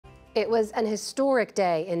It was an historic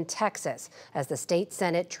day in Texas as the state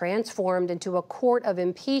Senate transformed into a court of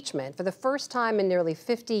impeachment for the first time in nearly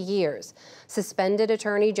 50 years. Suspended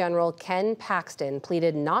Attorney General Ken Paxton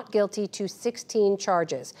pleaded not guilty to 16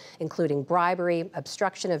 charges, including bribery,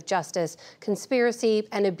 obstruction of justice, conspiracy,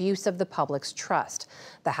 and abuse of the public's trust.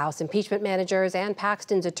 The House impeachment managers and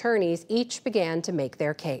Paxton's attorneys each began to make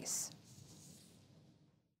their case.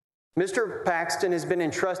 Mr. Paxton has been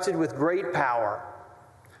entrusted with great power.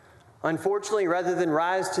 Unfortunately, rather than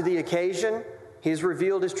rise to the occasion, he has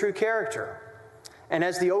revealed his true character. And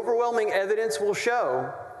as the overwhelming evidence will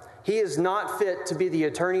show, he is not fit to be the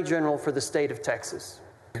Attorney General for the state of Texas.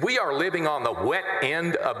 We are living on the wet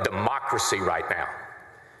end of democracy right now.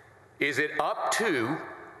 Is it up to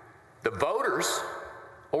the voters,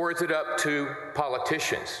 or is it up to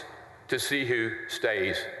politicians to see who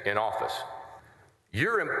stays in office?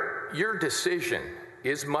 Your decision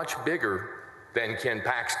is much bigger than Ken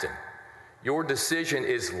Paxton. Your decision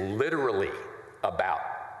is literally about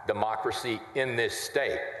democracy in this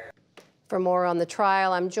state. For more on the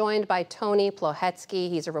trial, I'm joined by Tony Plohetski.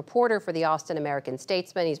 He's a reporter for the Austin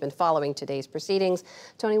American-Statesman. He's been following today's proceedings.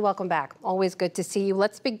 Tony, welcome back. Always good to see you.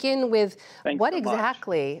 Let's begin with what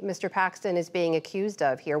exactly Mr. Paxton is being accused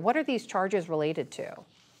of here. What are these charges related to?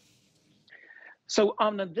 So,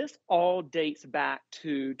 Amna, this all dates back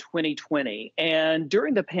to 2020. And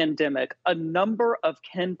during the pandemic, a number of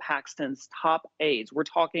Ken Paxton's top aides, we're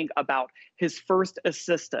talking about his first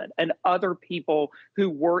assistant and other people who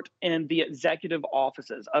worked in the executive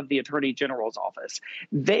offices of the Attorney General's office,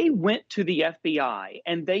 they went to the FBI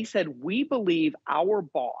and they said, we believe our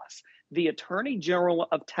boss, the Attorney General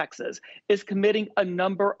of Texas, is committing a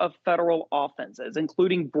number of federal offenses,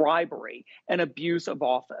 including bribery and abuse of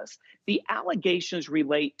office. The allegations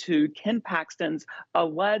relate to Ken Paxton's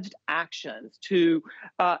alleged actions to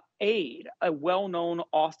aid a well-known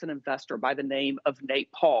Austin investor by the name of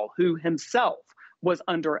Nate Paul, who himself was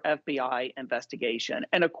under FBI investigation.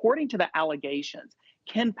 And according to the allegations,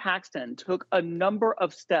 Ken Paxton took a number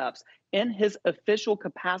of steps in his official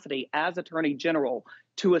capacity as Attorney General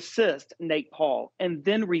to assist Nate Paul and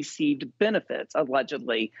then received benefits,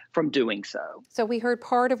 allegedly, from doing so. So we heard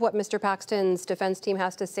part of what Mr. Paxton's defense team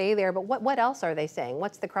has to say there, but what else are they saying?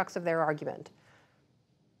 What's the crux of their argument?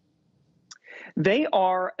 They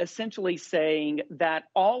are essentially saying that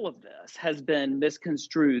all of this has been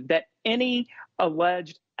misconstrued, that any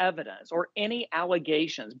alleged evidence or any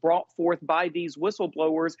allegations brought forth by these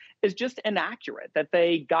whistleblowers is just inaccurate, that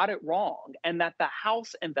they got it wrong, and that the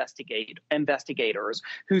House investigators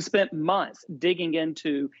who spent months digging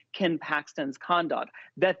into Ken Paxton's conduct,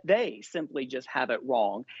 that they simply just have it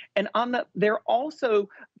wrong. And they're also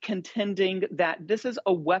contending that this is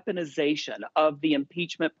a weaponization of the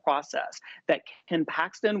impeachment process, that Ken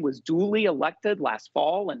Paxton was duly elected last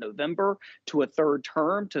fall in November to a third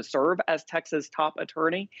term to serve as Texas top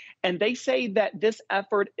attorney. And they say that this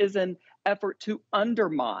effort is an effort to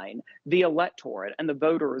undermine the electorate and the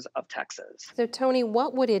voters of Texas. So, Tony,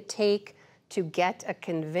 what would it take to get a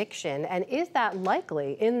conviction? And is that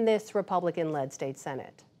likely in this Republican-led state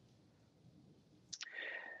Senate?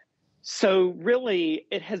 So really,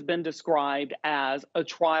 it has been described as a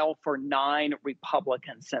trial for 9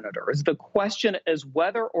 Republican senators. The question is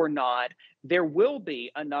whether or not there will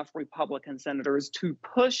be enough Republican senators to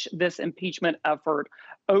push this impeachment effort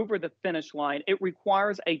over the finish line. It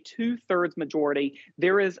requires a 2/3 majority.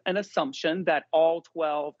 There is an assumption that all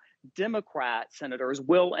 12 Democrat senators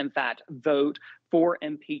will, in fact, vote for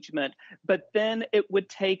impeachment, but then it would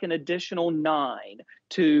take an additional 9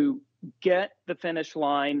 to get the finish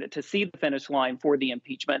line, to see the finish line for the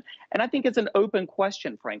impeachment. And I think it's an open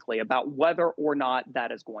question, frankly, about whether or not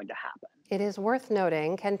that is going to happen. It is worth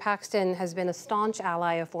noting Ken Paxton has been a staunch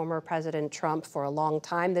ally of former President Trump for a long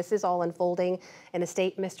time. This is all unfolding in a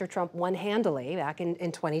state Mr. Trump won handily back in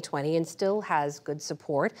 2020 and still has good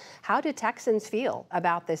support. How do Texans feel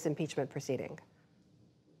about this impeachment proceeding?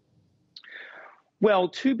 Well,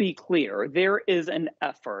 to be clear, there is an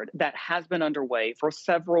effort that has been underway for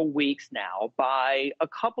several weeks now by a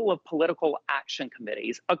couple of political action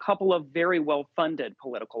committees, a couple of very well-funded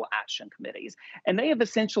political action committees. And they have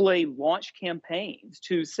essentially launched campaigns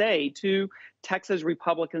to say to Texas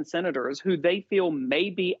Republican senators who they feel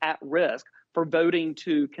may be at risk for voting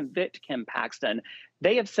to convict Ken Paxton,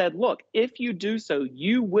 they have said, look, if you do so,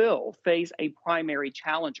 you will face a primary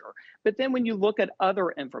challenger. But then when you look at other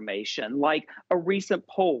information, like a recent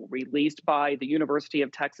poll released by the University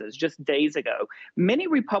of Texas just days ago, many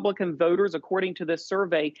Republican voters, according to this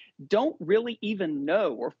survey, don't really even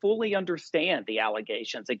know or fully understand the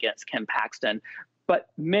allegations against Ken Paxton. But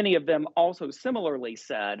many of them also similarly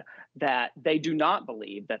said that they do not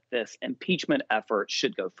believe that this impeachment effort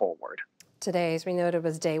should go forward. Today, as we noted,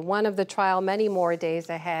 was day one of the trial. Many more days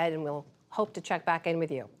ahead, and we'll hope to check back in with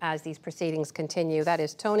you as these proceedings continue. That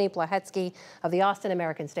is Tony Plohetski of the Austin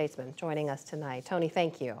American-Statesman joining us tonight. Tony,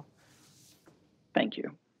 thank you. Thank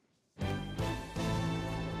you.